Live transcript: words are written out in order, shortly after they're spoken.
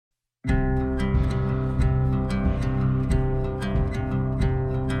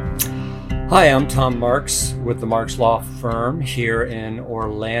Hi, I'm Tom Marks with the Marks Law Firm here in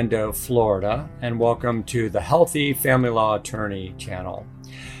Orlando, Florida, and welcome to the Healthy Family Law Attorney channel.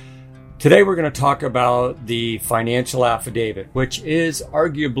 Today we're going to talk about the financial affidavit, which is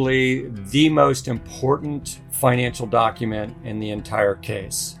arguably the most important financial document in the entire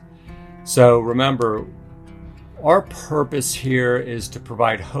case. So remember, our purpose here is to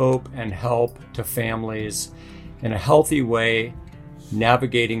provide hope and help to families in a healthy way,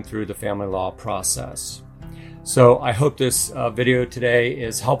 navigating through the family law process. So I hope this video today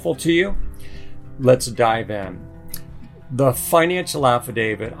is helpful to you. Let's dive in. The financial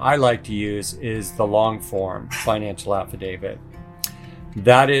affidavit I like to use is the long form financial affidavit.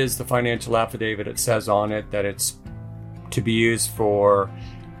 That is the financial affidavit. It says on it that it's to be used for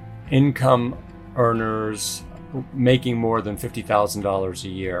income earners making more than $50,000 a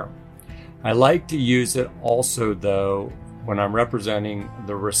year. I like to use it also, though, when I'm representing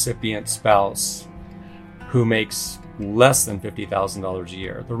the recipient spouse who makes less than $50,000 a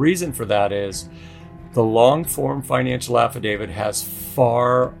year. The reason for that is the long form financial affidavit has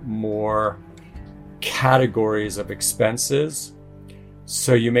far more categories of expenses,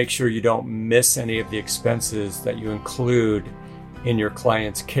 so you make sure you don't miss any of the expenses that you include in your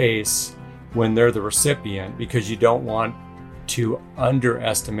client's case when they're the recipient, because you don't want to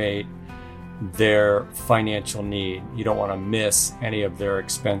underestimate their financial need. You don't want to miss any of their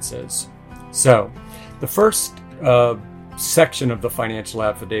expenses. So the first section of the financial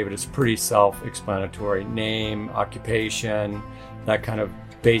affidavit is pretty self-explanatory. Name, occupation, that kind of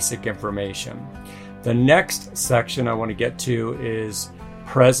basic information. The next section I want to get to is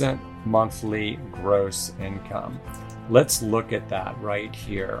present monthly gross income. Let's look at that right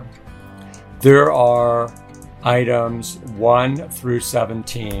here. There are items 1 through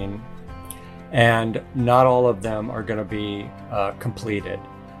 17, and not all of them are going to be completed.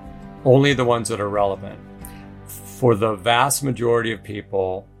 Only the ones that are relevant. For the vast majority of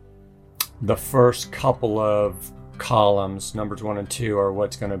people, the first couple of columns, numbers 1 and 2, are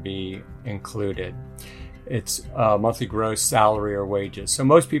what's going to be included. It's monthly gross salary or wages. So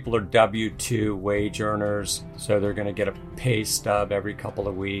most people are W-2 wage earners, so they're going to get a pay stub every couple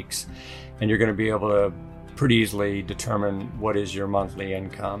of weeks, and you're going to be able to pretty easily determine what is your monthly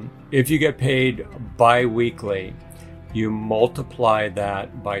income. If you get paid bi-weekly, you multiply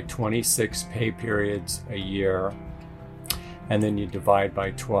that by 26 pay periods a year, and then you divide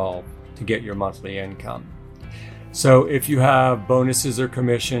by 12 to get your monthly income. So if you have bonuses or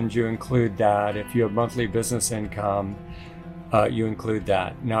commissions, you include that. If you have monthly business income, you include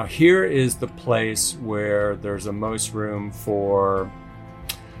that. Now here is the place where there's the most room for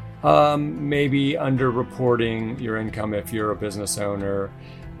maybe underreporting your income if you're a business owner.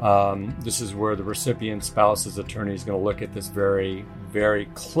 This is where the recipient spouse's attorney is going to look at this very, very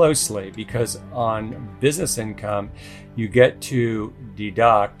closely, because on business income, you get to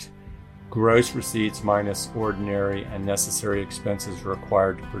deduct gross receipts minus ordinary and necessary expenses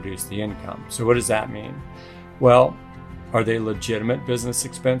required to produce the income. So what does that mean? Well, are they legitimate business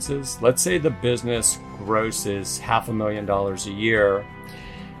expenses? Let's say the business grosses $500,000 a year,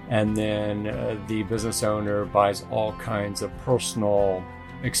 and then the business owner buys all kinds of personal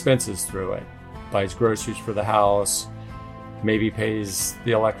expenses through it. Buys groceries for the house, maybe pays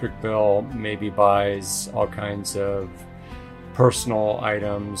the electric bill, maybe buys all kinds of personal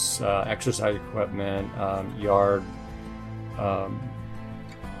items, exercise equipment, yard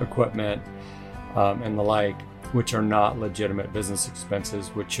equipment, and the like, which are not legitimate business expenses,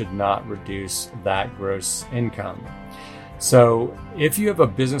 which should not reduce that gross income. So if you have a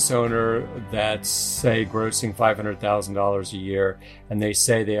business owner that's, say, grossing $500,000 a year, and they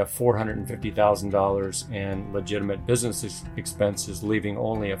say they have $450,000 in legitimate business expenses, leaving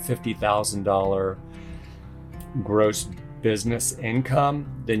only a $50,000 gross business income,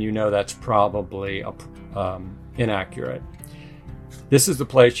 then you know that's probably inaccurate. This is the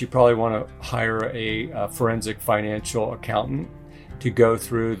place you probably want to hire a forensic financial accountant to go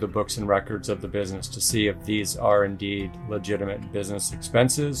through the books and records of the business to see if these are indeed legitimate business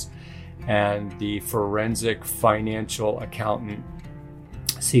expenses. And the forensic financial accountant,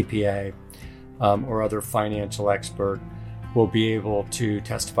 CPA, or other financial expert will be able to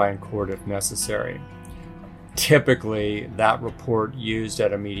testify in court if necessary. Typically, that report used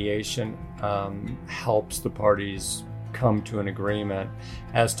at a mediation helps the parties come to an agreement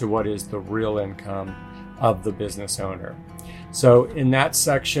as to what is the real income of the business owner. So in that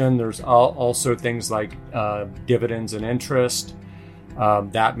section, there's also things like dividends and interest.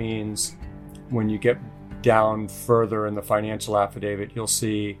 That means when you get down further in the financial affidavit, you'll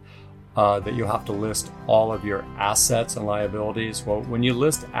see that you'll have to list all of your assets and liabilities. Well, when you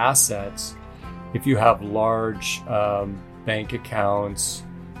list assets, If you have large bank accounts,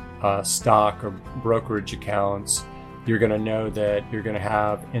 stock or brokerage accounts, you're going to know that you're going to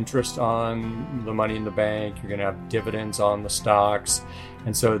have interest on the money in the bank, you're going to have dividends on the stocks,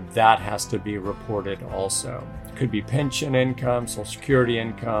 and so that has to be reported also. It could be pension income, Social Security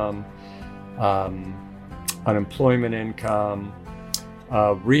income, unemployment income,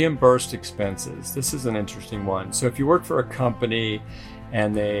 reimbursed expenses. This is an interesting one. So if you work for a company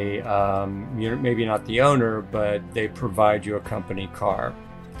and they, you're maybe not the owner, but they provide you a company car,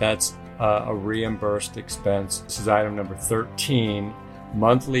 that's a reimbursed expense. This is item number 13,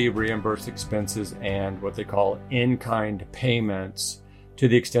 monthly reimbursed expenses and what they call in-kind payments to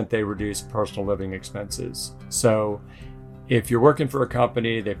the extent they reduce personal living expenses. So if you're working for a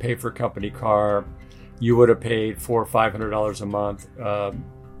company, they pay for a company car, you would have paid $400 or $500 a month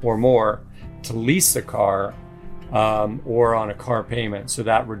or more to lease a car or on a car payment. So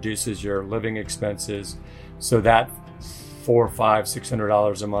that reduces your living expenses. So that $400, $500,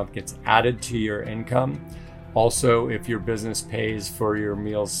 $600 a month gets added to your income. Also, if your business pays for your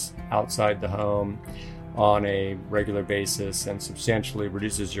meals outside the home on a regular basis and substantially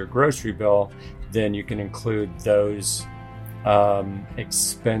reduces your grocery bill, then you can include those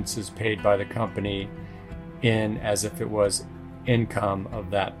expenses paid by the company in as if it was income of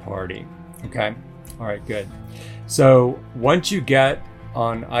that party. Okay? All right, good. So once you get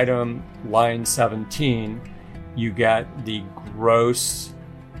on item line 17, you get the gross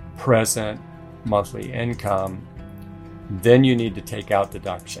present monthly income. Then you need to take out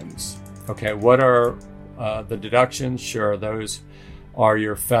deductions. Okay, what are the deductions? Sure, those are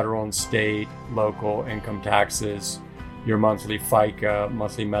your federal and state, local income taxes, your monthly FICA,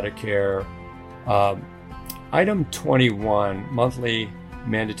 monthly Medicare. Item 21, monthly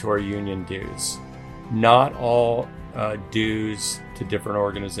mandatory union dues. Not all dues to different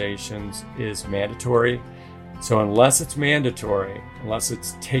organizations is mandatory. So unless it's mandatory, unless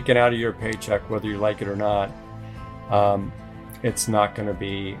it's taken out of your paycheck, whether you like it or not, it's not going to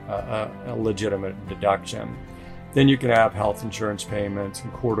be a legitimate deduction. Then you can have health insurance payments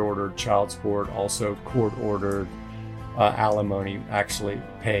and court-ordered child support, also court-ordered alimony actually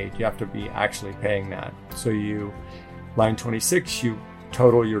paid. You have to be actually paying that. So line 26, you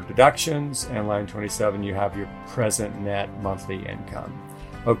total your deductions, and line 27, you have your present net monthly income.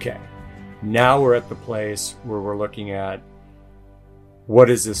 Okay. Now we're at the place where we're looking at what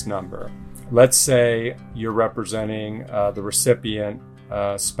is this number? Let's say you're representing the recipient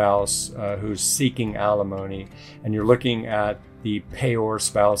spouse who's seeking alimony, and you're looking at the payor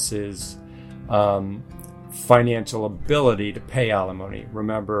spouse's financial ability to pay alimony.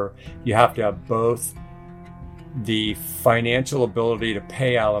 Remember, you have to have both the financial ability to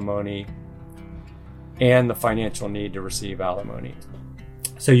pay alimony and the financial need to receive alimony.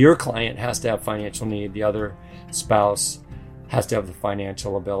 So your client has to have financial need. The other spouse has to have the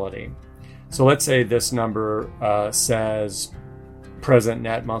financial ability. So let's say this number says present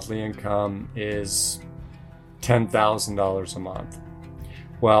net monthly income is $10,000 a month.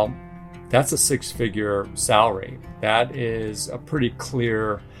 Well, that's a six-figure salary. That is a pretty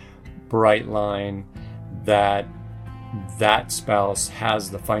clear, bright line that that spouse has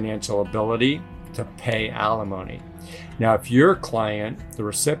the financial ability to pay alimony. Now, if your client, the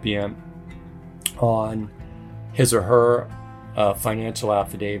recipient, on his or her financial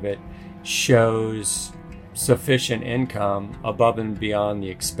affidavit shows sufficient income above and beyond the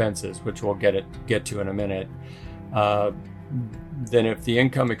expenses, which we'll get to in a minute, then if the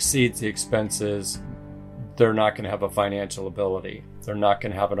income exceeds the expenses, they're not going to have a financial ability. They're not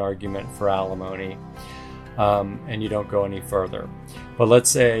going to have an argument for alimony, and you don't go any further. But let's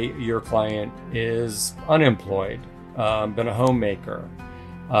say your client is unemployed, been a homemaker,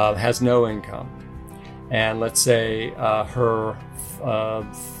 has no income, and let's say her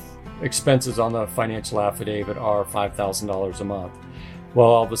expenses on the financial affidavit are $5,000 a month. Well,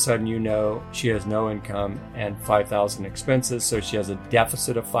 all of a sudden you know she has no income and $5,000 expenses, so she has a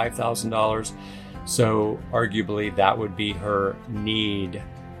deficit of $5,000. So arguably that would be her need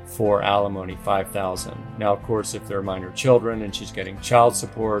for alimony, $5,000. Now, of course, if they're minor children and she's getting child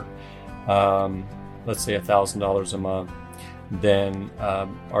support, let's say $1,000 a month, then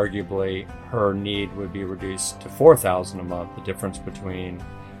arguably her need would be reduced to $4,000 a month, the difference between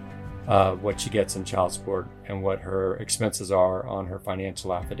what she gets in child support and what her expenses are on her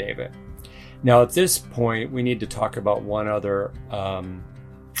financial affidavit. Now, at this point, we need to talk about one other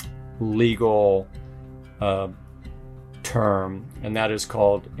legal term, and that is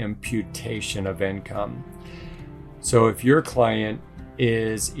called imputation of income. So if your client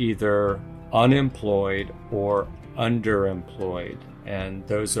is either unemployed or underemployed, And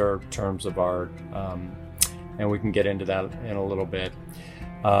those are terms of art. And we can get into that in a little bit.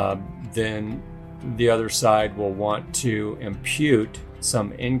 Then the other side will want to impute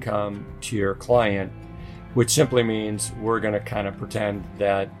some income to your client, which simply means we're going to kind of pretend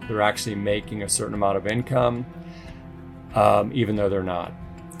that they're actually making a certain amount of income, even though they're not.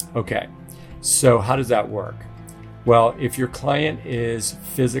 Okay, so how does that work? Well, if your client is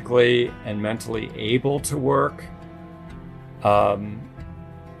physically and mentally able to work, and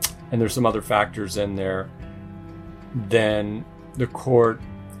there's some other factors in there, then the court,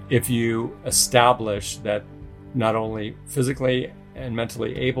 if you establish that not only physically and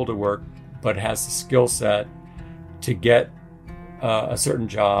mentally able to work, but has the skill set to get a certain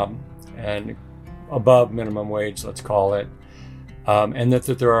job and above minimum wage, let's call it, and that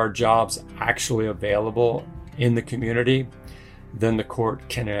there are jobs actually available in the community, then the court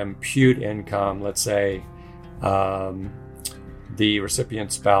can impute income. Let's say the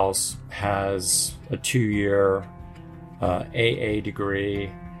recipient spouse has a 2-year AA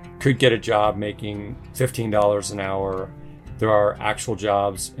degree, could get a job making $15 an hour. There are actual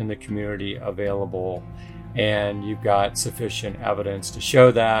jobs in the community available, and you've got sufficient evidence to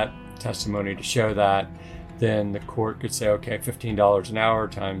show that, testimony to show that, then the court could say, okay, $15 an hour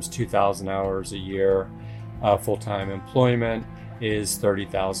times 2,000 hours a year, full-time employment is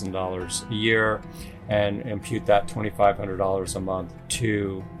 $30,000 a year, and impute that $2,500 a month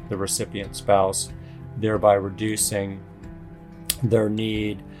to the recipient spouse, thereby reducing their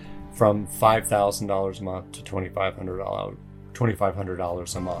need from $5,000 a month to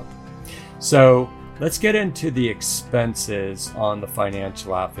 $2,500 a month. So let's get into the expenses on the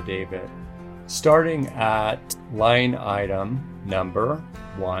financial affidavit, starting at line item number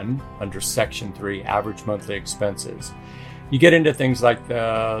 1 under section 3, average monthly expenses. You get into things like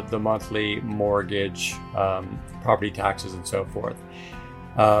the monthly mortgage, property taxes, and so forth.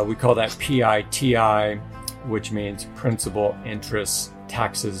 We call that PITI, which means principal, interest,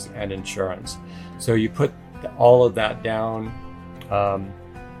 taxes, and insurance. So you put all of that down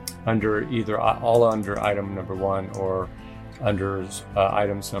under either all under item number 1 or under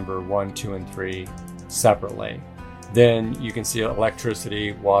items number 1, 2, and 3 separately. Then you can see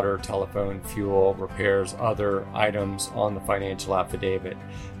electricity, water, telephone, fuel, repairs, other items on the financial affidavit.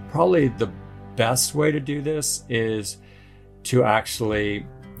 Probably the best way to do this is to actually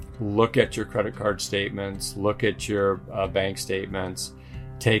look at your credit card statements, look at your bank statements,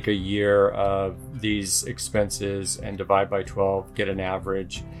 take a year of these expenses and divide by 12, get an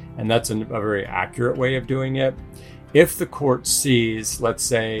average. And that's a very accurate way of doing it. If the court sees, let's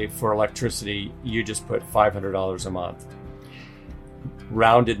say for electricity, you just put $500 a month,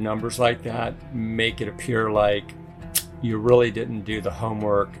 rounded numbers like that make it appear like you really didn't do the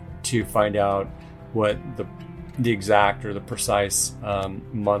homework to find out what the exact or the precise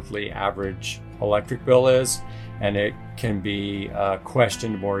monthly average electric bill is, and it can be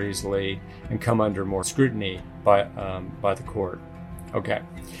questioned more easily and come under more scrutiny by the court. Okay,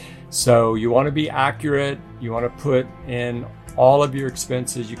 so you want to be accurate. You want to put in all of your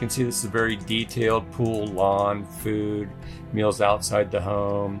expenses. You can see this is a very detailed: pool, lawn, food, meals outside the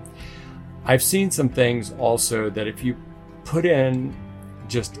home. I've seen some things also that if you put in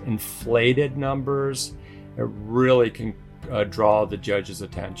just inflated numbers, it really can draw the judge's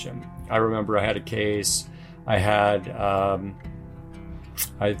attention. I remember I had a case. I had,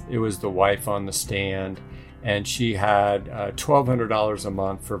 it was the wife on the stand, and she had $1,200 a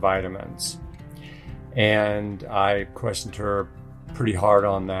month for vitamins. And I questioned her pretty hard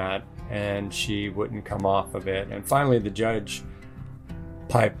on that, and she wouldn't come off of it. And finally, the judge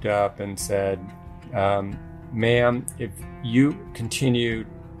piped up and said, ma'am, if you continue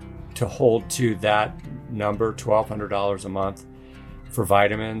to hold to that number, $1,200 a month for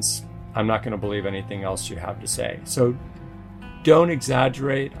vitamins, I'm not going to believe anything else you have to say. So don't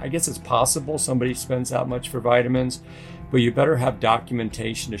exaggerate. I guess it's possible somebody spends that much for vitamins, but you better have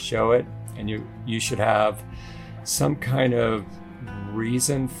documentation to show it, and you should have some kind of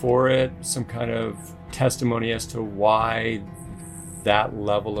reason for it, some kind of testimony as to why that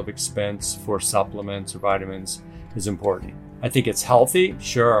level of expense for supplements or vitamins is important. I think it's healthy.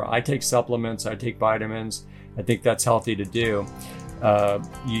 Sure, I take supplements, I take vitamins. I think that's healthy to do.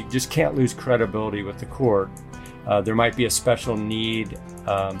 You just can't lose credibility with the court. There might be a special need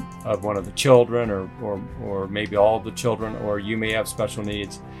of one of the children, or maybe all of the children, or you may have special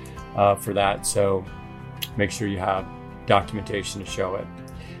needs for that. So make sure you have documentation to show it.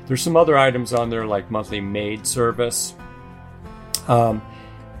 There's some other items on there like monthly maid service.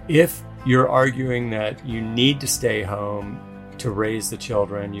 If you're arguing that you need to stay home to raise the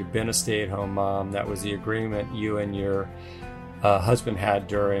children, you've been a stay-at-home mom, that was the agreement you and your husband had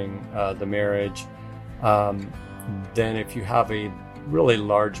during the marriage. Then if you have a really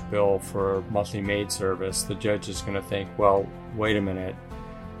large bill for monthly maid service, the judge is going to think, well, wait a minute,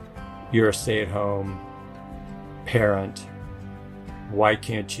 you're a stay-at-home parent. Why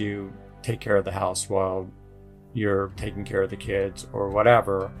can't you take care of the house while you're taking care of the kids or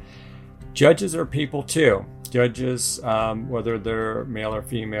whatever? Judges are people too. Judges, whether they're male or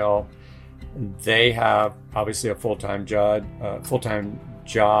female, they have obviously a full-time job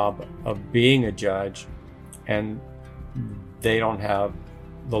of being a judge, and they don't have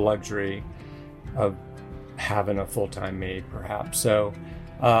the luxury of having a full-time maid, perhaps. So,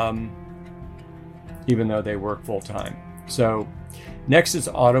 even though they work full-time. So, next is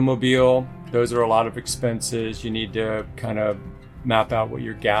automobile. Those are a lot of expenses. You need to kind of map out what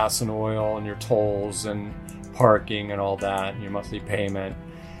your gas and oil and your tolls and parking and all that, and your monthly payment.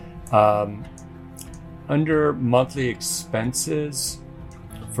 Under monthly expenses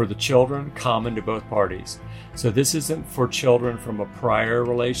for the children, common to both parties. So this isn't for children from a prior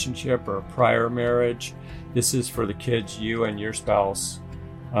relationship or a prior marriage. This is for the kids you and your spouse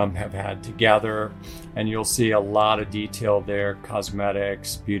have had together. And you'll see a lot of detail there: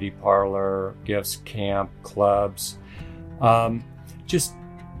 cosmetics, beauty parlor, gifts, camp, clubs. Just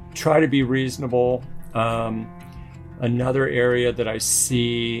try to be reasonable. Another area that I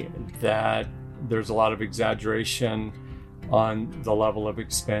see that there's a lot of exaggeration on the level of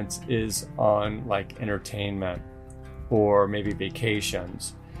expense is on like entertainment or maybe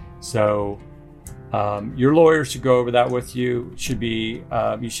vacations. So your lawyer should go over that with you.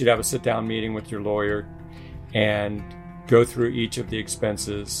 You should have a sit-down meeting with your lawyer and go through each of the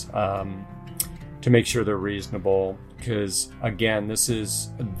expenses to make sure they're reasonable. Because again, this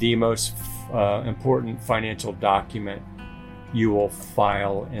is the most important financial document you will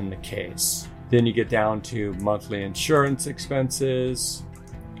file in the case. Then you get down to monthly insurance expenses.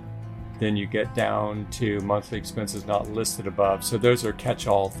 Then you get down to monthly expenses not listed above. So those are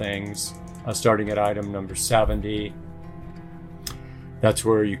catch-all things, starting at item number 70. That's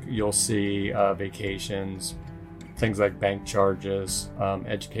where you'll see vacations, things like bank charges,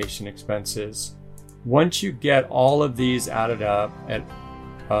 education expenses. Once you get all of these added up at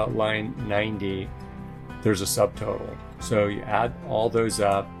line 90, there's a subtotal. So you add all those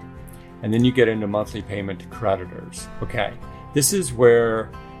up, and then you get into monthly payment to creditors. Okay, this is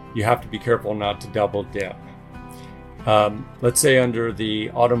where you have to be careful not to double dip. Let's say under the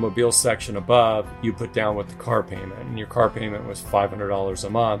automobile section above, you put down what the car payment, and your car payment was $500 a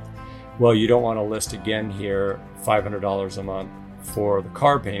month. Well, you don't want to list again here $500 a month for the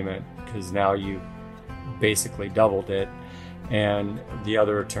car payment, because now you basically doubled it, and the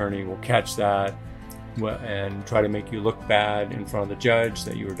other attorney will catch that and try to make you look bad in front of the judge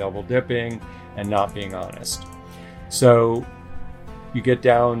that you were double dipping and not being honest. So you get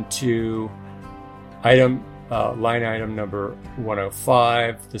down to line item number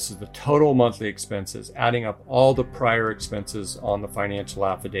 105. This is the total monthly expenses, adding up all the prior expenses on the financial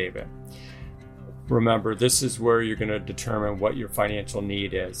affidavit. Remember, this is where you're going to determine what your financial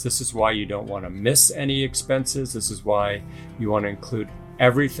need is. This is why you don't want to miss any expenses. This is why you want to include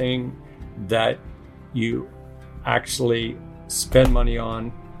everything that you actually spend money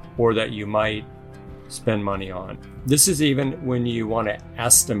on or that you might spend money on. This is even when you want to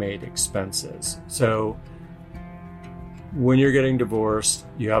estimate expenses. So when you're getting divorced,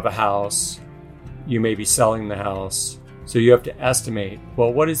 you have a house, you may be selling the house. So you have to estimate,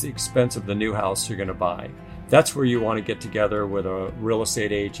 well, what is the expense of the new house you're going to buy? That's where you want to get together with a real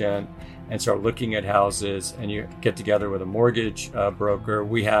estate agent and start looking at houses, and you get together with a mortgage broker.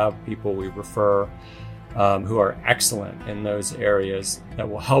 We have people we refer who are excellent in those areas that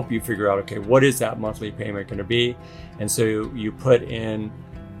will help you figure out, okay, what is that monthly payment going to be? And so you put in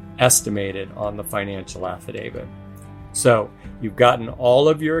estimated on the financial affidavit. So you've gotten all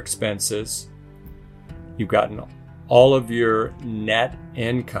of your expenses, you've gotten all of your net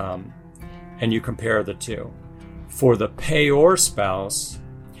income, and you compare the two. For the payor spouse,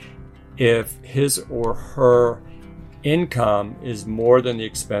 if his or her income is more than the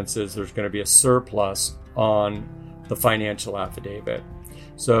expenses, there's going to be a surplus on the financial affidavit.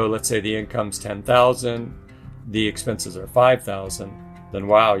 So let's say the income's $10,000, the expenses are $5,000, then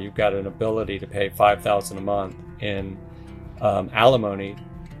wow, you've got an ability to pay $5,000 a month in alimony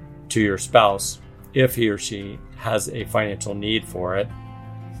to your spouse if he or she has a financial need for it.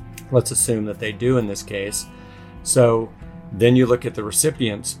 Let's assume that they do in this case. So then you look at the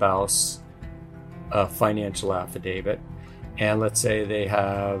recipient spouse financial affidavit, and let's say they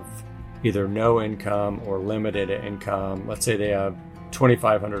have either no income or limited income. Let's say they have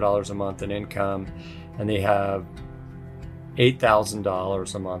 $2,500 a month in income, and they have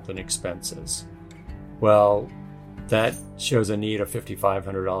 $8,000 a month in expenses. Well, that shows a need of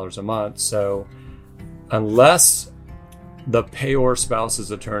 $5,500 a month. So unless the payor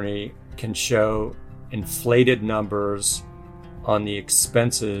spouse's attorney can show inflated numbers on the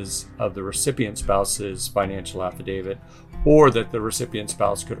expenses of the recipient spouse's financial affidavit, or that the recipient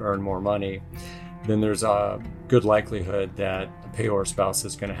spouse could earn more money, then there's a good likelihood that the payor spouse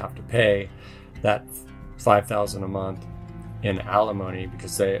is going to have to pay that $5,000 a month in alimony,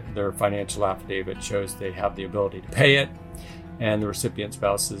 because their financial affidavit shows they have the ability to pay it, and the recipient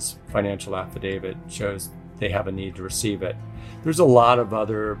spouse's financial affidavit shows they have a need to receive it. There's a lot of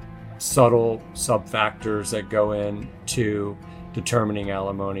other subtle sub-factors that go into determining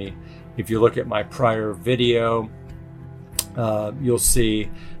alimony. If you look at my prior video, you'll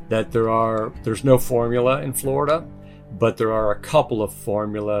see that there's no formula in Florida, but there are a couple of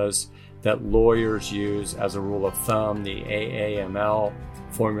formulas that lawyers use as a rule of thumb: the AAML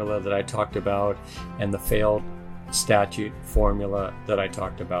formula that I talked about and the failed statute formula that I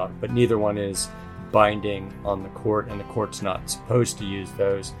talked about. But neither one is binding on the court, and the court's not supposed to use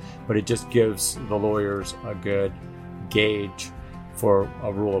those, but it just gives the lawyers a good gauge for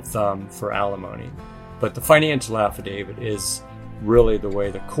a rule of thumb for alimony. But the financial affidavit is really the way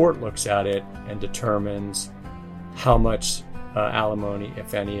the court looks at it and determines how much alimony,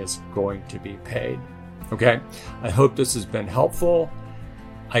 if any, is going to be paid. Okay, I hope this has been helpful.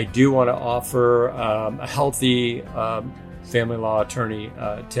 I do want to offer a healthy family law attorney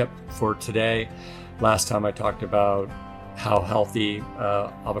tip for today. Last time I talked about how healthy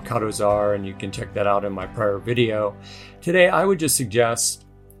avocados are, and you can check that out in my prior video. Today, I would just suggest,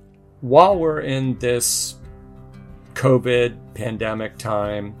 while we're in this COVID pandemic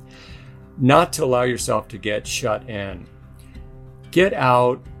time, not to allow yourself to get shut in. Get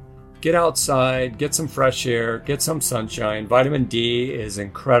out, get outside, get some fresh air, get some sunshine. Vitamin D is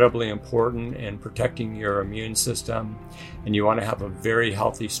incredibly important in protecting your immune system, and you want to have a very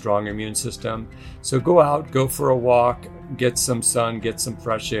healthy, strong immune system. So go out, go for a walk, get some sun, get some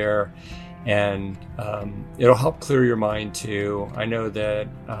fresh air, and it'll help clear your mind too. I know that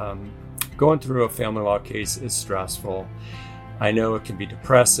going through a family law case is stressful. I know it can be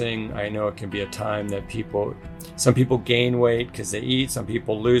depressing. I know it can be a time that some people gain weight because they eat, some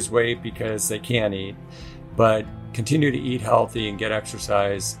people lose weight because they can't eat. But continue to eat healthy and get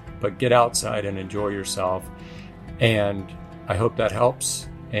exercise, but get outside and enjoy yourself. And I hope that helps.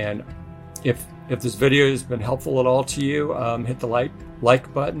 And if this video has been helpful at all to you, hit the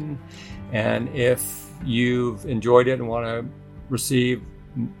like button. And if you've enjoyed it and want to receive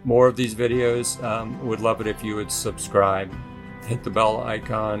more of these videos, would love it if you would subscribe. Hit the bell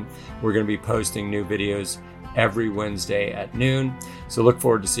icon. We're going to be posting new videos every Wednesday at noon. So look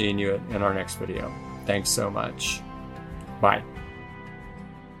forward to seeing you in our next video. Thanks so much. Bye.